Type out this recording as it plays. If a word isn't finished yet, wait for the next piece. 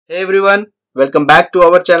Hey everyone, welcome back to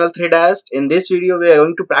our channel 3Dast. In this video, we are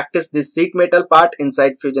going to practice this sheet metal part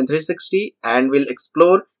inside Fusion 360 and we'll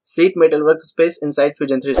explore sheet metal workspace inside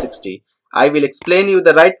Fusion 360. I will explain you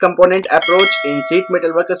the right component approach in sheet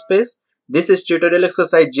metal workspace. This is tutorial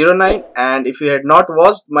exercise 09, and if you had not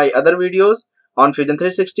watched my other videos on Fusion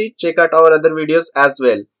 360, check out our other videos as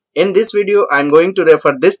well. In this video, I am going to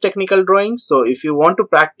refer this technical drawing. So if you want to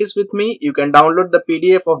practice with me, you can download the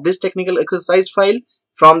PDF of this technical exercise file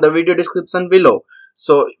from the video description below.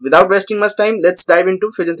 So without wasting much time, let's dive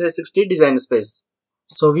into Fusion 360 design space.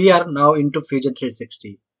 So we are now into Fusion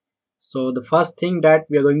 360. So the first thing that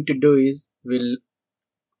we are going to do is we'll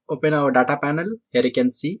open our data panel. Here you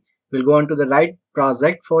can see we'll go on to the right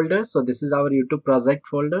project folder. So this is our YouTube project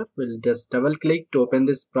folder. We'll just double click to open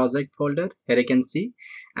this project folder. Here you can see,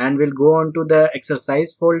 and we'll go on to the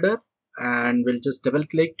exercise folder and we'll just double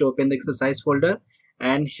click to open the exercise folder.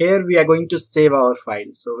 And here we are going to save our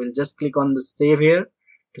file. So we'll just click on the save here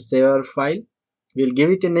to save our file. We'll give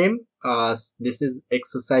it a name. This is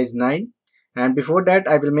exercise 9. And before that,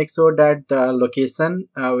 I will make sure that the location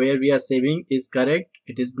where we are saving is correct.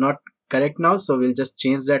 It is not correct now, so we'll just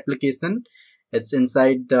change that location. It's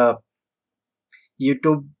inside the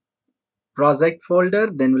YouTube project folder.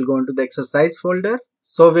 Then we'll go into the exercise folder.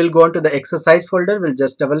 So we'll go into the exercise folder. We'll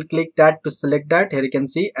just double click that to select that. Here you can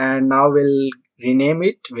see, and now we'll rename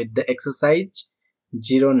it with the exercise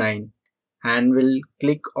 09, and we'll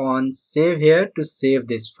click on save here to save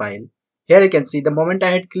this file. Here you can see the moment I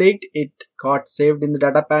had clicked, it got saved in the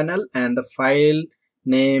data panel, and the file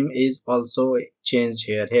name is also changed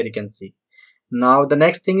here. Here you can see. Now the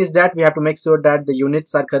next thing is that we have to make sure that the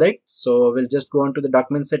units are correct. So we'll just go on to the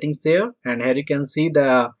document settings here, and here you can see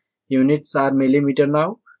the units are millimeter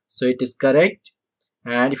now, so it is correct.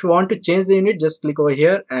 And if you want to change the unit, just click over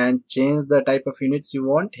here and change the type of units you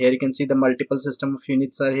want. Here you can see the multiple system of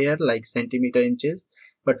units are here, like centimeter, inches,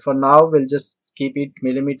 but for now we'll just keep it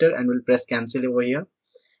millimeter and we'll press cancel over here.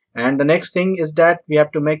 And the next thing is that we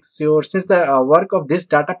have to make sure, since the work of this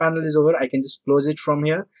data panel is over, I can just close it from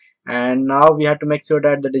here. And now we have to make sure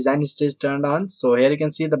that the design history is turned on. So here you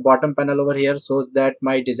can see the bottom panel over here shows that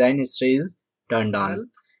my design history is turned on.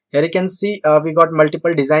 Here you can see we got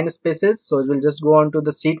multiple design spaces. So we'll just go on to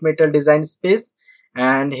the sheet metal design space.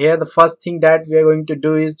 And here the first thing that we are going to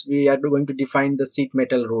do is we are going to define the sheet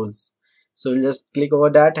metal rules. So we'll just click over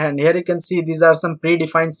that, and here you can see these are some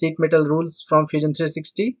predefined sheet metal rules from Fusion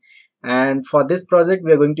 360. And for this project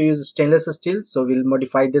we are going to use stainless steel, so we'll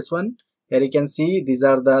modify this one. Here you can see these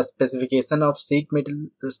are the specification of sheet metal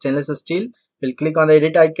stainless steel. We'll click on the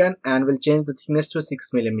edit icon and we'll change the thickness to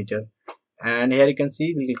 6 millimeter. And here you can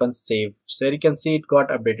see we'll click on save. So here you can see it got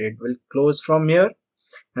updated. We'll close from here,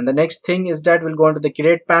 and the next thing is that we'll go into the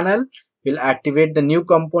create panel. We'll activate the new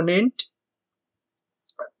component.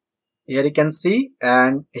 Here you can see,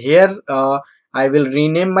 and here I will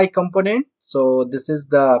rename my component. So this is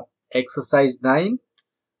the exercise 9.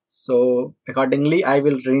 So accordingly I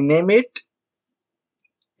will rename it.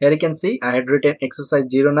 Here you can see I had written exercise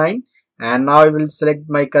 09, and now I will select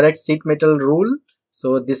my correct sheet metal rule.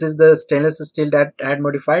 So this is the stainless steel that I had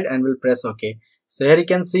modified, and we'll press OK. So here you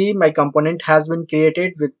can see my component has been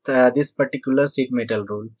created with this particular sheet metal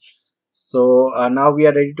rule. So now we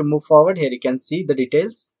are ready to move forward. Here you can see the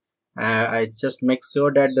details. I just make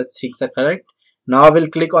sure that the things are correct. Now we'll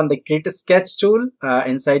click on the create sketch tool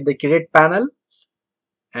inside the create panel,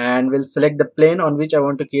 and we'll select the plane on which I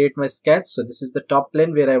want to create my sketch. So this is the top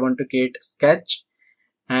plane where I want to create a sketch,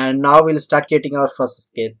 and now we'll start creating our first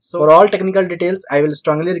sketch. So for all technical details, I will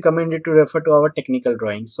strongly recommend you to refer to our technical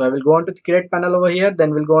drawing. So I will go on to the create panel over here,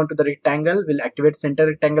 then we'll go on to the rectangle. We'll activate center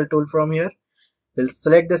rectangle tool from here. We'll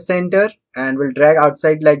select the center and we'll drag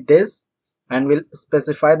outside like this, and we'll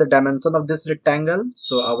specify the dimension of this rectangle.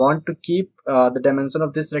 So I want to keep the dimension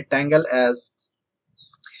of this rectangle as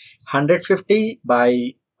 150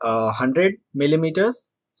 by 100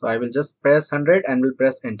 millimeters. So I will just press 100 and we'll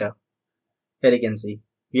press enter. Here you can see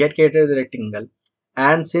we had created the rectangle,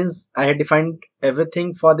 and since I had defined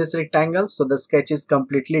everything for this rectangle, so the sketch is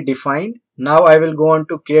completely defined. Now I will go on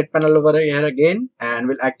to create panel over here again, and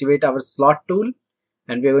we'll activate our slot tool,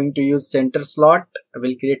 and we're going to use center slot.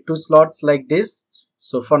 We'll create 2 slots like this.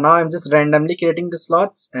 So for now I'm just randomly creating the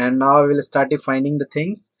slots, and now I will start defining the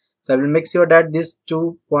things. So I will make sure that these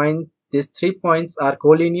 3 points are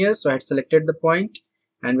collinear. So I had selected the point,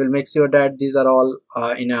 and we'll make sure that these are all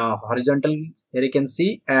in a horizontal. Here you can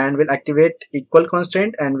see, and we'll activate equal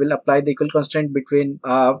constraint, and we'll apply the equal constraint between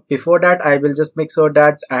before that I will just make sure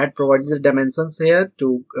that I had provided the dimensions here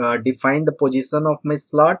to define the position of my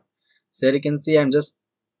slot. So here you can see I'm just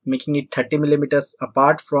making it 30 millimeters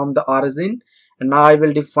apart from the origin, and now I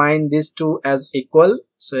will define these two as equal.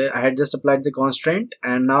 So I had just applied the constraint,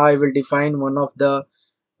 and now I will define one of the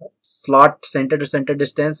slot center to center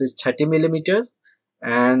distance is 30 millimeters,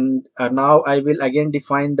 and now I will again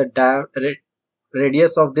define the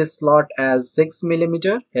radius of this slot as 6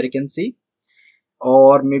 millimeter. Here you can see,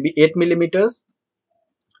 or maybe 8 millimeters,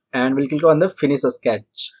 and we'll click on the finish a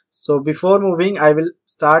sketch. So before moving, I will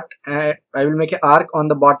make an arc on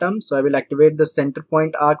the bottom. So I will activate the center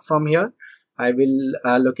point arc from here. I will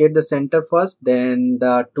locate the center first, then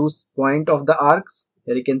the two point of the arcs.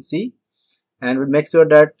 Here you can see, and we'll make sure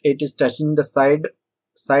that it is touching the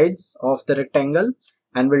sides of the rectangle,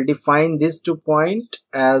 and we'll define these 2 point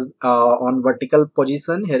as on vertical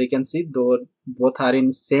position. Here you can see, though both are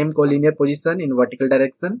in same collinear position in vertical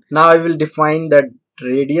direction. Now I will define the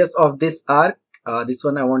radius of this arc. This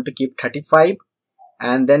one I want to keep 35,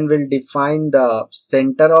 and then we'll define the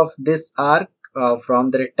center of this arc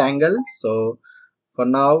from the rectangle. So for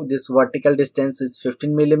now this vertical distance is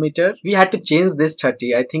 15 millimeter. We had to change this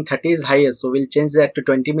 30. I think 30 is higher, so we'll change that to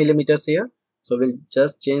 20 millimeters here. So we'll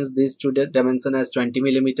just change this to the dimension as 20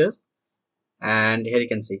 millimeters, and here you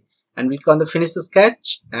can see, and we'll click on the finish the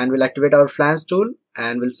sketch, and we'll activate our flange tool,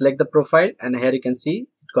 and we'll select the profile, and here you can see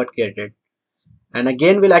it got created. And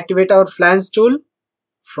again we'll activate our flange tool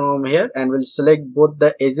from here, and we'll select both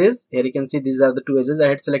the edges. Here you can see these are the two edges I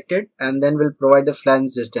had selected, and then we'll provide the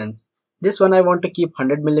flange distance. This one I want to keep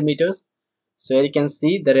 100 millimeters. So here you can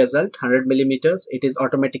see the result, 100 millimeters. It is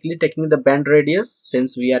automatically taking the bend radius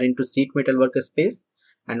since we are into sheet metal workspace,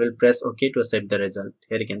 and we'll press OK to accept the result.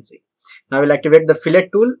 Here you can see. Now we'll activate the fillet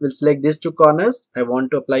tool. We'll select these two corners. I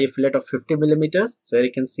want to apply a fillet of 50 millimeters. So here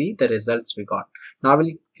you can see the results we got. Now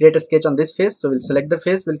we'll create a sketch on this face. So we'll select the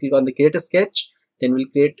face. We'll click on the create a sketch. Then we'll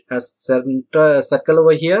create a circle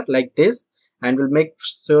over here like this, and we'll make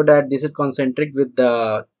sure that this is concentric with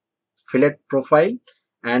the fillet profile,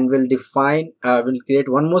 and we'll define we'll create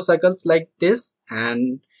one more circles like this,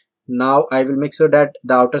 and now I will make sure that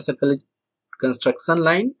the outer circle is construction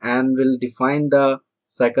line, and we'll define the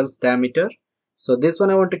circle's diameter. So this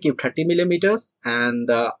one I want to keep 30 millimeters, and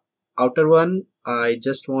the outer one I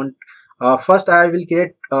just want first I will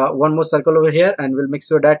create one more circle over here, and we'll make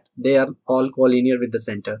sure that they are all collinear with the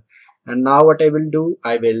center. And now what I will do,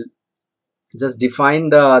 I will just define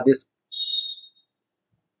this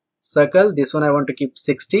circle. This one I want to keep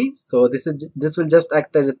 60. So this will just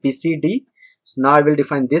act as a PCD. So now I will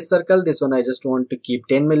define this circle. This one I just want to keep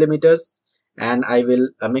 10 millimeters, and I will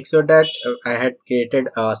make sure that I had created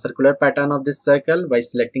a circular pattern of this circle by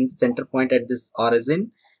selecting the center point at this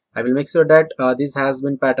origin. I will make sure that this has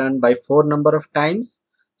been patterned by 4 number of times.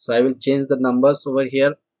 So I will change the numbers over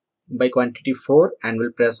here by quantity 4, and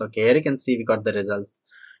we'll press OK. Here you can see we got the results.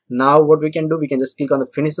 Now what we can do, we can just click on the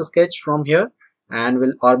finish the sketch from here, and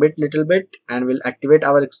we'll orbit little bit, and we'll activate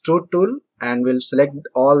our extrude tool, and we'll select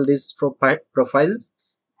all these profiles,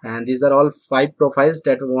 and these are all 5 profiles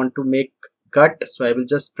that we want to make cut. So I will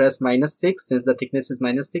just press -6 since the thickness is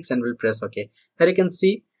 -6, and we'll press OK. Here you can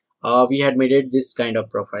see we had made it this kind of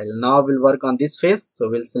profile. Now we'll work on this face. So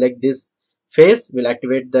we'll select this face, we'll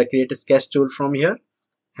activate the create a sketch tool from here,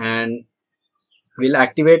 and we'll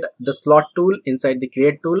activate the slot tool inside the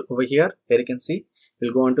create tool over here. Here you can see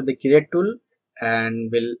we'll go on to the create tool,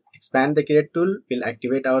 and we'll expand the create tool. We'll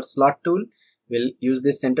activate our slot tool. We'll use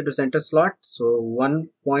this center to center slot. So one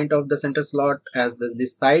point of the center slot as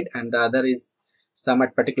this side, and the other is some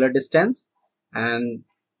at particular distance. And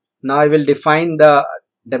now I will define the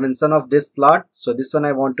dimension of this slot. So this one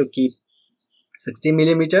I want to keep 60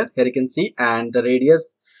 millimeter. Here you can see, and the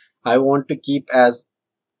radius I want to keep as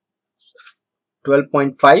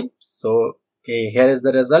 12.5. So here is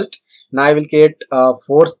the result. Now I will create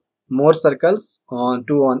 4 more circles,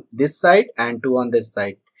 2 on this side and 2 on this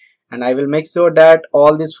side, and I will make sure that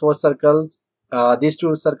all these 4 circles, these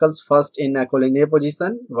 2 circles first in a collinear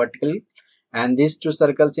position vertical, and these 2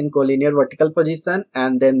 circles in collinear vertical position,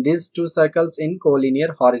 and then these 2 circles in collinear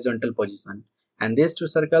horizontal position, and these 2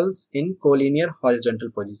 circles in collinear horizontal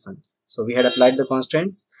position. So we had applied the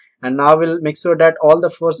constraints, and now we'll make sure that all the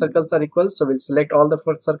 4 circles are equal. So we'll select all the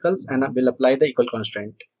 4 circles, and we'll apply the equal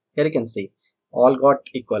constraint. Here you can see all got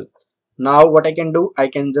equal. Now what I can do, I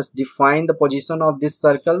can just define the position of these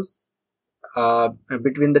circles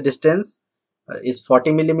between the distance is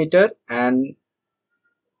 40 millimeter, and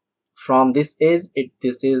from this edge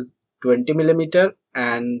this is 20 millimeter,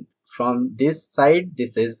 and from this side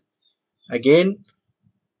this is again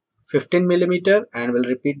 15 millimeter, and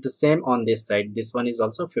we'll repeat the same on this side. This one is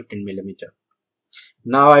also 15 millimeter.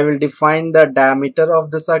 Now I will define the diameter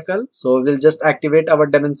of the circle. So we'll just activate our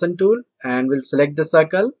dimension tool, and we'll select the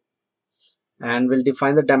circle, and we'll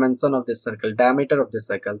define the dimension of this circle, diameter of this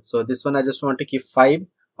circle. So this one I just want to keep 5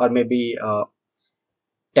 or maybe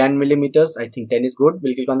 10 millimeters. I think 10 is good.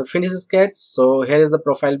 We'll click on the finish sketch. So here is the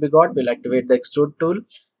profile we got. We'll activate the extrude tool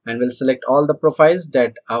and we'll select all the profiles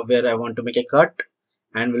that where I want to make a cut,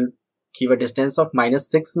 and we'll give a distance of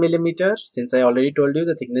 -6 millimeter, since I already told you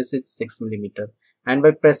the thickness is 6 millimeter. And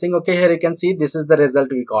by pressing OK here, you can see this is the result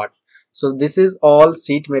we got. So this is all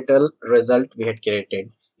sheet metal result we had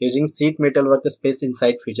created using sheet metal workspace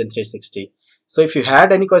inside Fusion 360. So if you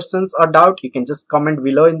had any questions or doubt, you can just comment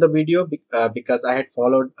below in the video, because I had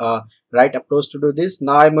followed right approach to do this.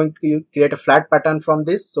 Now I'm going to create a flat pattern from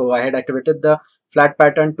this. So I had activated the flat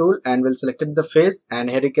pattern tool and will selected the face, and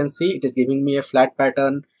here you can see it is giving me a flat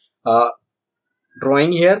pattern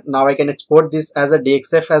drawing here. Now I can export this as a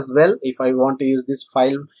DXF as well. If I want to use this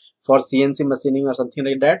file for CNC machining or something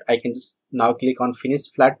like that, I can just now click on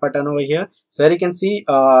finish flat pattern over here. So here you can see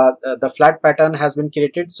the flat pattern has been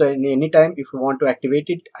created. So any time if you want to activate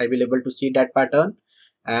it, I will able to see that pattern.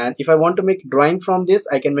 And if I want to make drawing from this,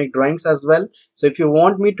 I can make drawings as well. So if you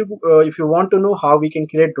want me to if you want to know how we can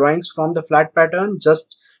create drawings from the flat pattern,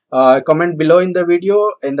 just comment below in the video.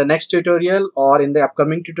 In the next tutorial or in the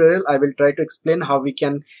upcoming tutorial, I will try to explain how we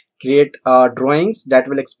can create drawings that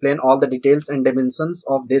will explain all the details and dimensions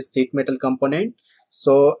of this sheet metal component.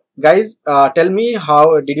 So guys, tell me, how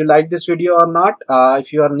did you like this video or not?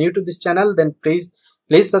 If you are new to this channel, then please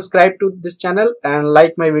subscribe to this channel and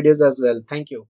like my videos as well. Thank you.